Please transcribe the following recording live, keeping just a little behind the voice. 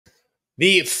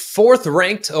The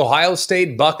fourth-ranked Ohio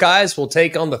State Buckeyes will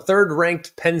take on the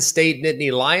third-ranked Penn State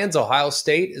Nittany Lions. Ohio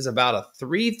State is about a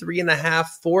 3.5,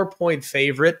 4-point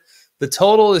favorite. The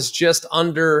total is just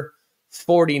under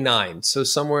 49, so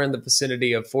somewhere in the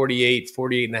vicinity of 48,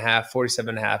 48.5,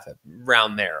 47.5,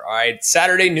 around there. All right,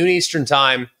 Saturday, noon Eastern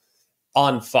time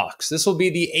on Fox. This will be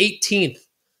the 18th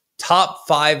top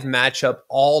 5 matchup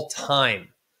all time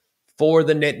for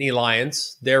the Nittany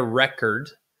Lions. Their record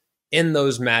in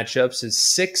those matchups is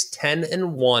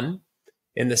 6-10-1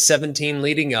 in the 17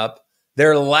 leading up.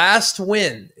 Their last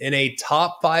win in a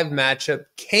top 5 matchup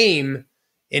came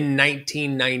in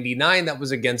 1999. That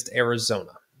was against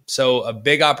Arizona. So a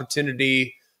big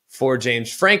opportunity for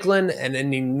James Franklin and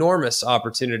an enormous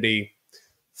opportunity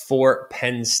for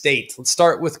Penn State. Let's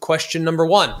start with question number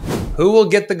 1. Who will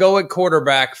get the go at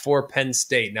quarterback for Penn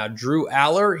State? Now, Drew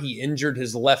Aller, he injured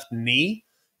his left knee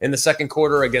in the second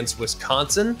quarter against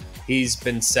Wisconsin. He's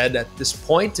been said at this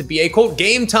point to be a, quote,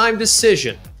 game time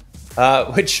decision,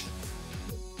 which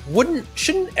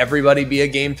shouldn't everybody be a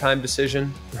game time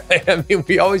decision, right? I mean,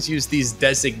 we always use these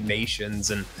designations,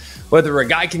 and whether a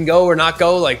guy can go or not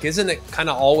go, like, isn't it kind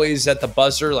of always at the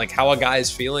buzzer, like how a guy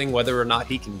is feeling, whether or not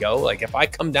he can go? Like, if I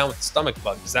come down with a stomach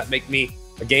bug, does that make me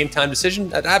a game time decision?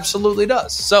 That absolutely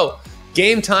does. So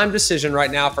game time decision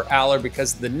right now for Aller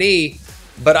because of the knee.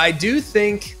 But I do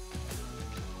think,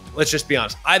 let's just be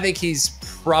honest, I think he's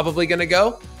probably going to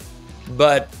go,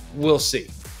 but we'll see.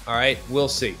 All right, we'll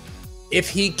see. If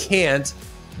he can't,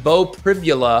 Bo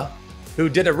Pribula, who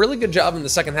did a really good job in the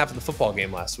second half of the football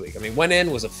game last week. I mean, went in,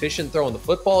 was efficient throwing the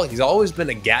football. He's always been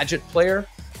a gadget player,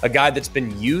 a guy that's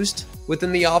been used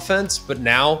within the offense, but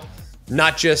now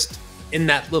not just in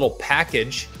that little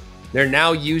package. They're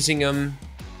now using him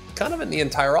kind of in the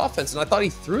entire offense, and I thought he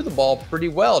threw the ball pretty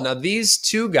well. Now, these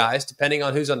two guys, depending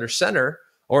on who's under center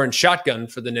or in shotgun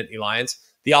for the Nittany Lions,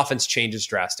 the offense changes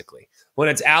drastically. When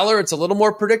it's Aller, it's a little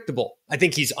more predictable. I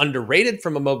think he's underrated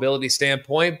from a mobility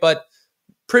standpoint, but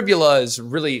Pribula is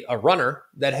really a runner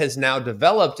that has now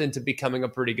developed into becoming a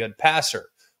pretty good passer,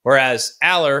 whereas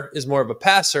Aller is more of a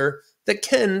passer that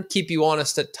can keep you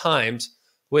honest at times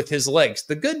with his legs.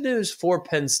 The good news for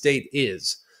Penn State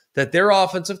is that their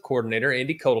offensive coordinator,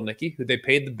 Andy Kotelnicki, who they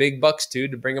paid the big bucks to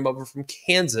bring him over from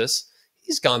Kansas,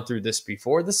 he's gone through this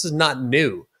before. This is not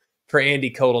new for Andy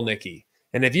Kotelnicki.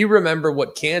 And if you remember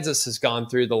what Kansas has gone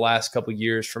through the last couple of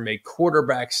years from a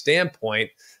quarterback standpoint,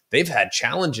 they've had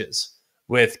challenges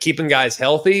with keeping guys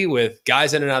healthy, with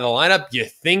guys in and out of the lineup. You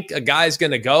think a guy's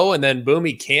going to go, and then boom,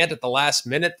 he can't at the last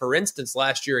minute. For instance,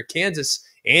 last year at Kansas,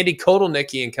 Andy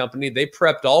Kotelnicki and company, they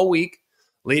prepped all week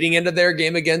leading into their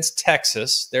game against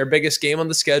Texas, their biggest game on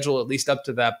the schedule, at least up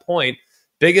to that point.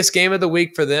 Biggest game of the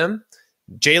week for them.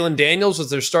 Jalen Daniels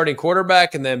was their starting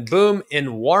quarterback, and then boom,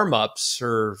 in warm-ups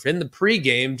or in the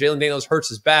pregame, Jalen Daniels hurts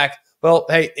his back. Well,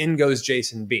 hey, in goes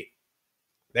Jason Bean.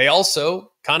 They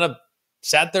also kind of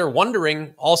sat there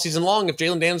wondering all season long if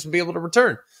Jalen Daniels would be able to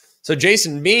return. So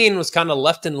Jason Bean was kind of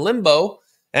left in limbo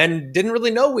and didn't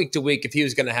really know week to week if he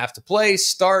was going to have to play,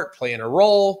 start, play in a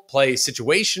role, play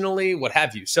situationally, what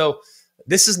have you. So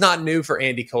this is not new for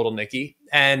Andy Kotelnicki,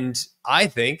 and I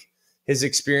think his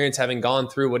experience having gone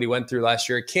through what he went through last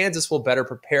year at Kansas will better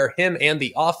prepare him and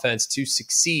the offense to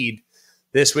succeed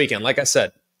this weekend. Like I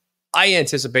said, I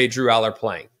anticipate Drew Aller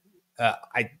playing.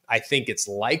 I think it's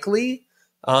likely.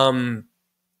 And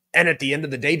at the end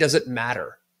of the day, does it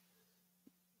matter?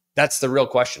 That's the real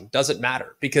question. Does it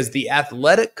matter? Because the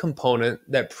athletic component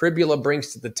that Pribula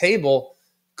brings to the table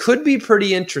could be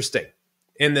pretty interesting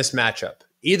in this matchup.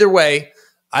 Either way,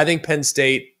 I think Penn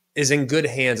State is in good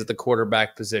hands at the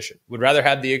quarterback position. Would rather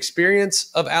have the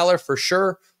experience of Aller for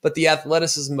sure, but the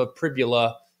athleticism of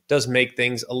Pribula does make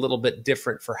things a little bit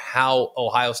different for how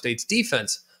Ohio State's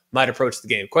defense might approach the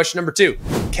game. Question number 2,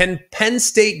 can Penn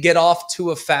State get off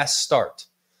to a fast start?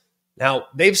 Now,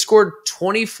 they've scored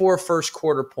 24 first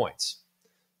quarter points.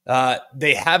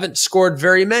 They haven't scored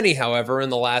very many, however, in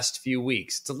the last few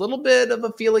weeks. It's a little bit of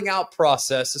a feeling out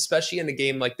process, especially in a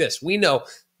game like this. We know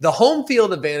the home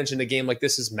field advantage in a game like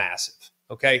this is massive,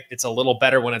 okay? It's a little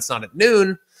better when it's not at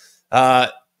noon.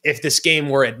 If this game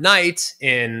were at night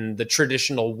in the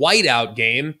traditional whiteout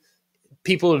game,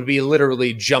 people would be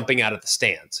literally jumping out of the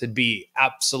stands. It'd be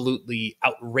absolutely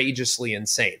outrageously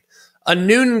insane. A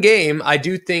noon game, I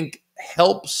do think,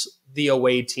 helps the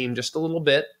away team just a little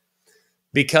bit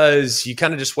because you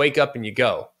kind of just wake up and you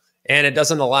go. And it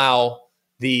doesn't allow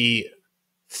the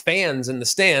fans in the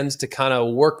stands to kind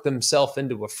of work themselves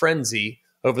into a frenzy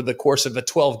over the course of a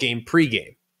 12-game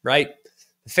pregame, right?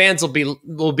 The fans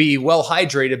will be well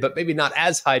hydrated, but maybe not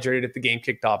as hydrated if the game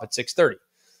kicked off at 6:30.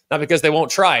 Not because they won't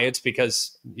try. It's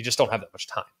because you just don't have that much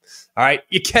time. All right.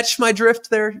 You catch my drift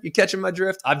there? You catching my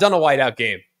drift? I've done a whiteout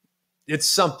game. It's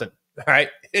something. All right.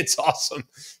 It's awesome.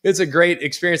 It's a great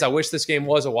experience. I wish this game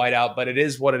was a whiteout, but it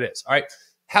is what it is. All right.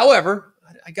 However,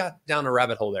 I got down a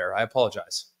rabbit hole there. I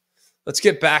apologize. Let's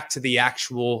get back to the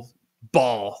actual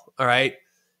ball. All right.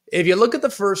 If you look at the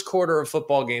first quarter of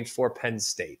football games for Penn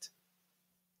State,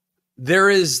 there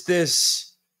is this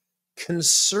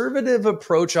conservative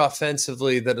approach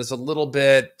offensively that is a little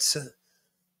bit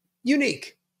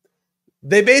unique.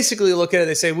 They basically look at it,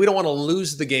 they say, we don't want to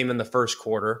lose the game in the first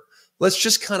quarter. Let's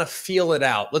just kind of feel it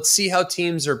out. Let's see how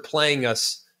teams are playing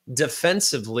us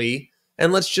defensively,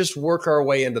 and let's just work our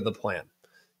way into the plan.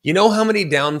 You know how many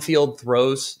downfield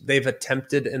throws they've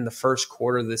attempted in the first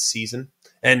quarter this season?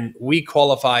 And we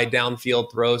qualify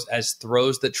downfield throws as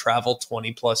throws that travel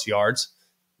 20 plus yards.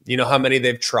 You know how many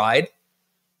they've tried?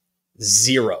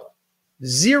 Zero.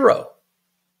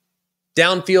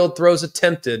 Downfield throws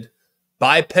attempted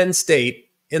by Penn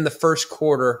State in the first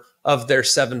quarter of their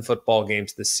 7 football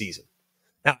games this season.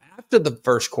 Now, after the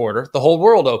first quarter, the whole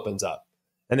world opens up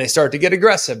and they start to get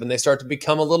aggressive and they start to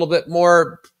become a little bit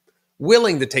more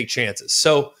willing to take chances.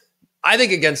 So I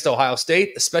think against Ohio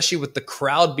State, especially with the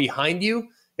crowd behind you,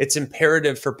 it's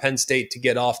imperative for Penn State to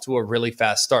get off to a really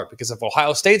fast start, because if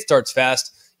Ohio State starts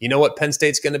fast, you know what Penn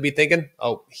State's going to be thinking?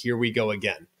 Oh, here we go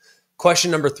again. Question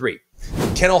number 3.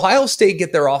 Can Ohio State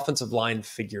get their offensive line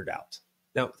figured out?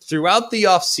 Now, throughout the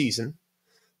offseason,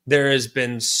 there has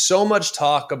been so much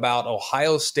talk about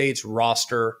Ohio State's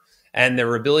roster and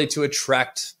their ability to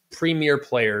attract premier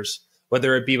players,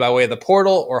 whether it be by way of the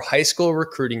portal or high school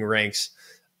recruiting ranks.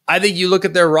 I think you look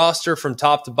at their roster from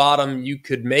top to bottom, you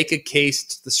could make a case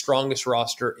it's the strongest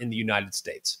roster in the United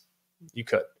States. You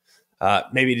could.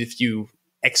 Maybe if you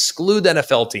exclude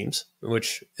NFL teams,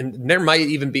 which, and there might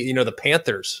even be, the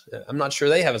Panthers. I'm not sure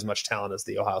they have as much talent as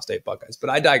the Ohio State Buckeyes, but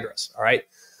I digress. All right.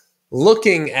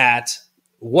 Looking at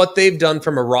what they've done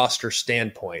from a roster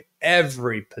standpoint,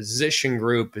 every position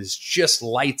group is just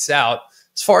lights out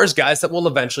as far as guys that will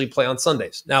eventually play on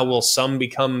Sundays. Now, will some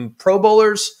become Pro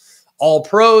Bowlers, all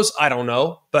pros? I don't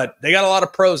know, but they got a lot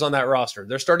of pros on that roster.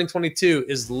 Their starting 22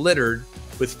 is littered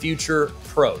with future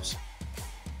pros.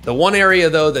 The one area,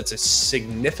 though, that's a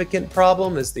significant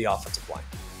problem is the offensive line.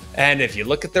 And if you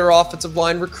look at their offensive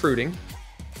line recruiting,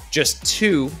 just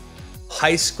 2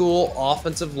 high school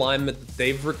offensive linemen that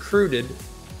they've recruited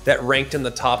that ranked in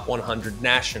the top 100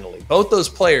 nationally. Both those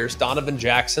players, Donovan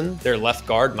Jackson, their left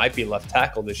guard, might be left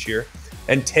tackle this year,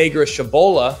 and Tegra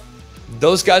Shabola,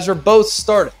 those guys are both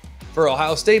starting for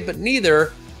Ohio State, but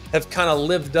neither have kind of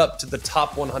lived up to the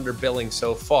top 100 billing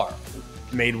so far.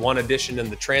 Made one addition in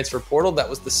the transfer portal. That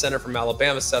was the center from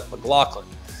Alabama, Seth McLaughlin.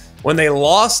 When they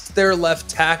lost their left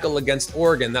tackle against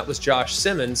Oregon, that was Josh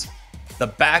Simmons, the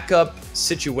backup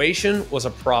situation was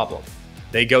a problem.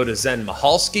 They go to Zen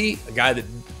Michalski, a guy that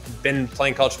had been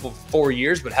playing college football for 4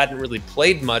 years but hadn't really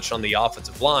played much on the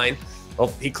offensive line.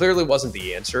 Well, he clearly wasn't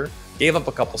the answer. Gave up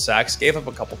a couple sacks, gave up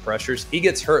a couple pressures. He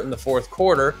gets hurt in the fourth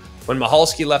quarter. When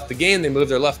Michalski left the game, they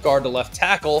moved their left guard to left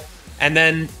tackle. And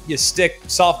then you stick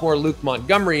sophomore Luke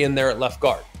Montgomery in there at left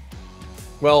guard.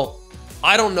 Well,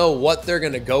 I don't know what they're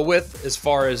going to go with as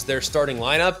far as their starting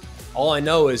lineup. All I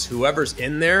know is whoever's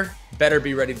in there better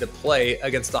be ready to play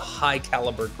against a high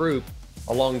caliber group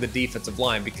along the defensive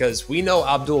line, because we know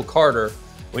Abdul Carter,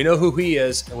 we know who he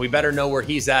is, and we better know where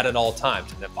he's at all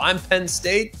times. And if I'm Penn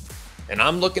State and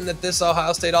I'm looking at this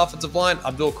Ohio State offensive line,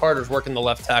 Abdul Carter's working the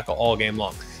left tackle all game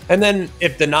long. And then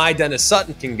if Dani Dennis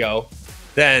Sutton can go,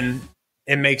 then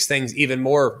it makes things even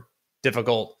more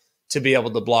difficult to be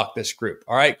able to block this group.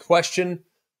 All right, question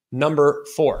number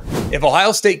 4. If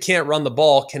Ohio State can't run the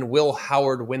ball, can Will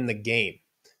Howard win the game?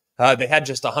 They had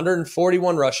just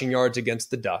 141 rushing yards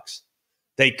against the Ducks.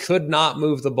 They could not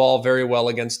move the ball very well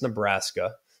against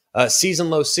Nebraska. Season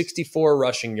low 64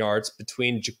 rushing yards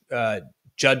between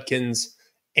Judkins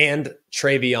and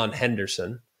Travion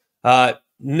Henderson.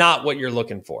 Not what you're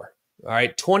looking for. All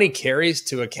right, 20 carries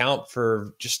to account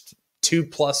for just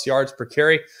 2+ yards per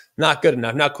carry. Not good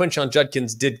enough. Now, Quinshon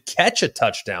Judkins did catch a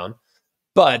touchdown,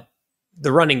 but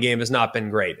the running game has not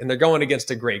been great. And they're going against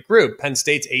a great group. Penn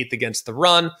State's 8th against the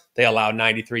run. They allow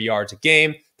 93 yards a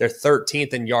game. They're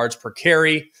 13th in yards per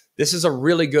carry. This is a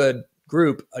really good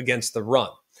group against the run.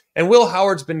 And Will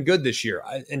Howard's been good this year.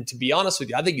 And to be honest with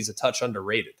you, I think he's a touch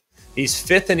underrated. He's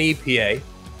 5th in EPA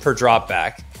per drop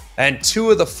back. And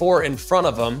 2 of the 4 in front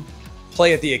of him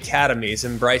play at the academies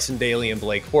in Bryson Daly and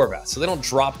Blake Horvath. So they don't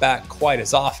drop back quite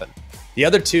as often. The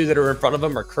other 2 that are in front of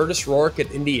him are Curtis Rourke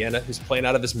at Indiana, who's playing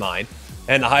out of his mind,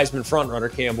 and the Heisman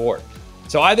frontrunner Cam Ward.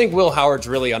 So I think Will Howard's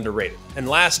really underrated. And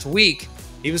last week,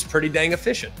 he was pretty dang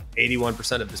efficient.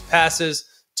 81% of his passes,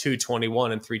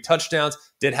 221 and 3 touchdowns,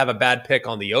 did have a bad pick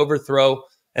on the overthrow,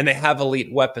 and they have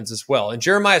elite weapons as well. And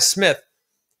Jeremiah Smith,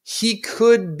 he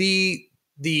could be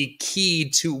the key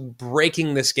to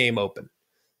breaking this game open.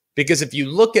 Because if you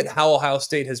look at how Ohio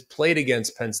State has played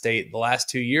against Penn State the last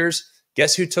 2 years,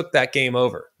 guess who took that game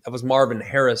over? That was Marvin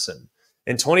Harrison.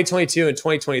 In 2022 and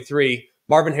 2023,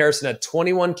 Marvin Harrison had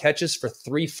 21 catches for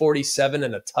 347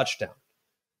 and a touchdown.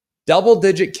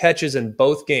 Double-digit catches in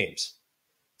both games.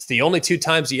 It's the only 2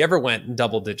 times he ever went in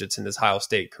double digits in his Ohio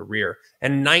State career.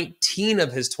 And 19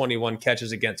 of his 21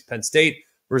 catches against Penn State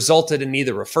resulted in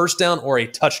either a first down or a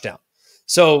touchdown.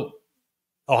 So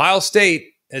Ohio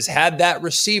State has had that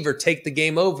receiver take the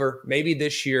game over. Maybe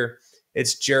this year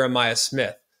it's Jeremiah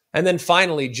Smith. And then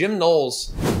finally, Jim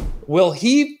Knowles, will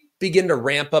he begin to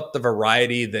ramp up the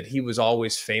variety that he was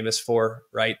always famous for,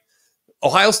 right?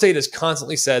 Ohio State has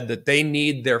constantly said that they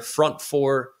need their front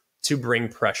four to bring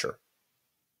pressure.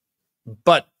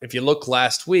 But if you look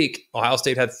last week, Ohio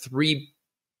State had 3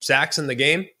 sacks in the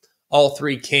game. All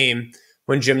 3 came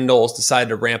when Jim Knowles decided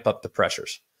to ramp up the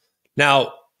pressures.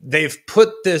 Now, they've put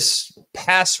this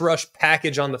pass rush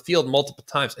package on the field multiple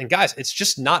times. And guys, it's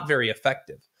just not very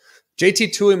effective.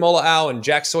 JT Tuimoloau and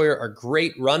Jack Sawyer are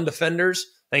great run defenders.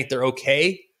 I think they're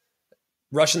okay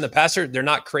rushing the passer. They're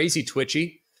not crazy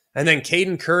twitchy. And then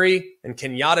Caden Curry and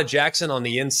Kenyatta Jackson on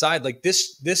the inside. Like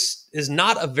this is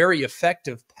not a very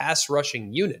effective pass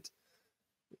rushing unit.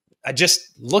 I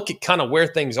just look at kind of where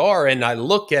things are, and I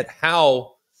look at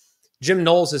how Jim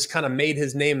Knowles has kind of made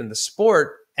his name in the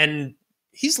sport, and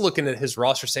he's looking at his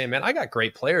roster saying, man, I got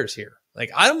great players here. Like,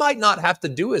 I might not have to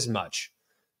do as much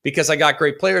because I got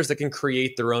great players that can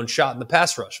create their own shot in the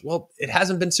pass rush. Well, it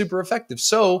hasn't been super effective.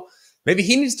 So maybe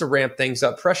he needs to ramp things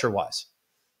up pressure-wise.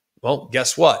 Well,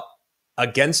 guess what?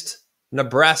 Against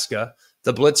Nebraska,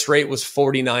 the blitz rate was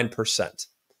 49%.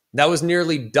 That was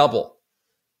nearly double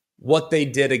what they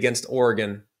did against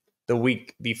Oregon the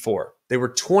week before. They were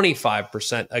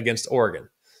 25% against Oregon.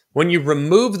 When you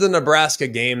remove the Nebraska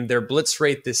game, their blitz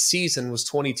rate this season was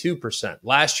 22%.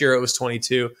 Last year it was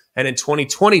 22, and in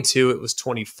 2022 it was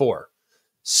 24.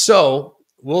 So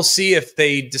we'll see if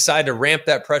they decide to ramp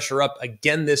that pressure up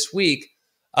again this week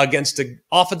against an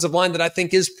offensive line that I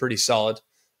think is pretty solid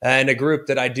and a group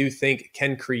that I do think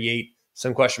can create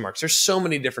some question marks. There's so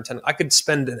many different I could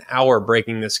spend an hour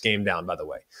breaking this game down, by the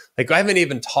way. Like, I haven't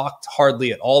even talked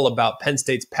hardly at all about Penn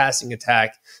State's passing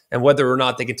attack and whether or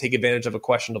not they can take advantage of a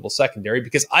questionable secondary,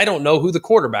 because I don't know who the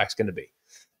quarterback's going to be.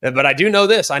 But I do know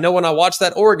this. I know when I watch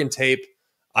that Oregon tape,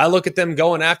 I look at them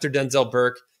going after Denzel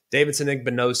Burke, Davidson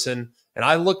Igbinosun, and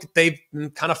I look at they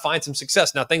kind of find some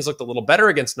success. Now, things looked a little better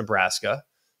against Nebraska,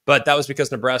 but that was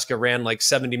because Nebraska ran like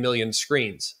 70 million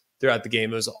screens throughout the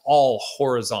game. It was all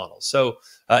horizontal. So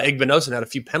Igbinosun had a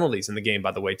few penalties in the game,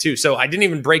 by the way, too. So I didn't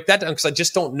even break that down because I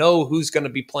just don't know who's going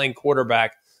to be playing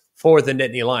quarterback for the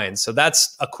Nittany Lions. So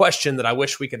that's a question that I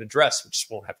wish we could address. We just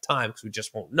won't have time because we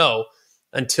just won't know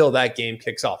until that game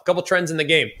kicks off. A couple trends in the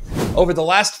game. Over the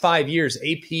last 5 years,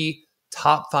 AP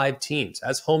top 5 teams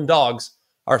as home dogs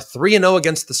are 3-0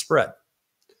 against the spread.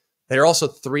 They're also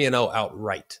 3-0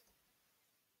 outright.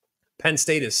 Penn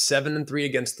State is 7-3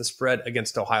 against the spread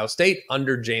against Ohio State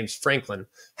under James Franklin.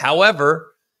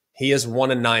 However, he is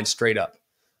 1-9 straight up.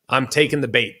 I'm taking the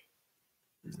bait.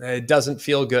 It doesn't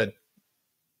feel good.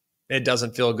 It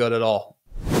doesn't feel good at all.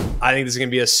 I think this is going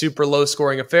to be a super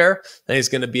low-scoring affair. I think it's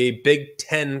going to be a Big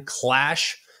Ten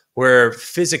clash where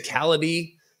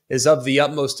physicality is of the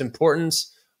utmost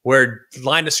importance, where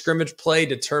line of scrimmage play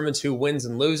determines who wins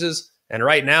and loses. And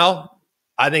right now,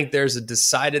 I think there's a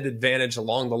decided advantage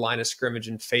along the line of scrimmage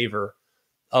in favor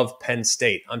of Penn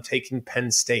State. I'm taking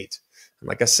Penn State. And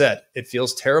like I said, it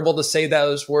feels terrible to say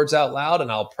those words out loud,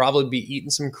 and I'll probably be eating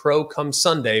some crow come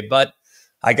Sunday, but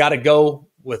I got to go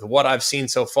with what I've seen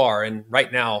so far. And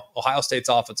right now, Ohio State's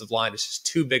offensive line is just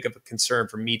too big of a concern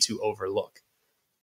for me to overlook.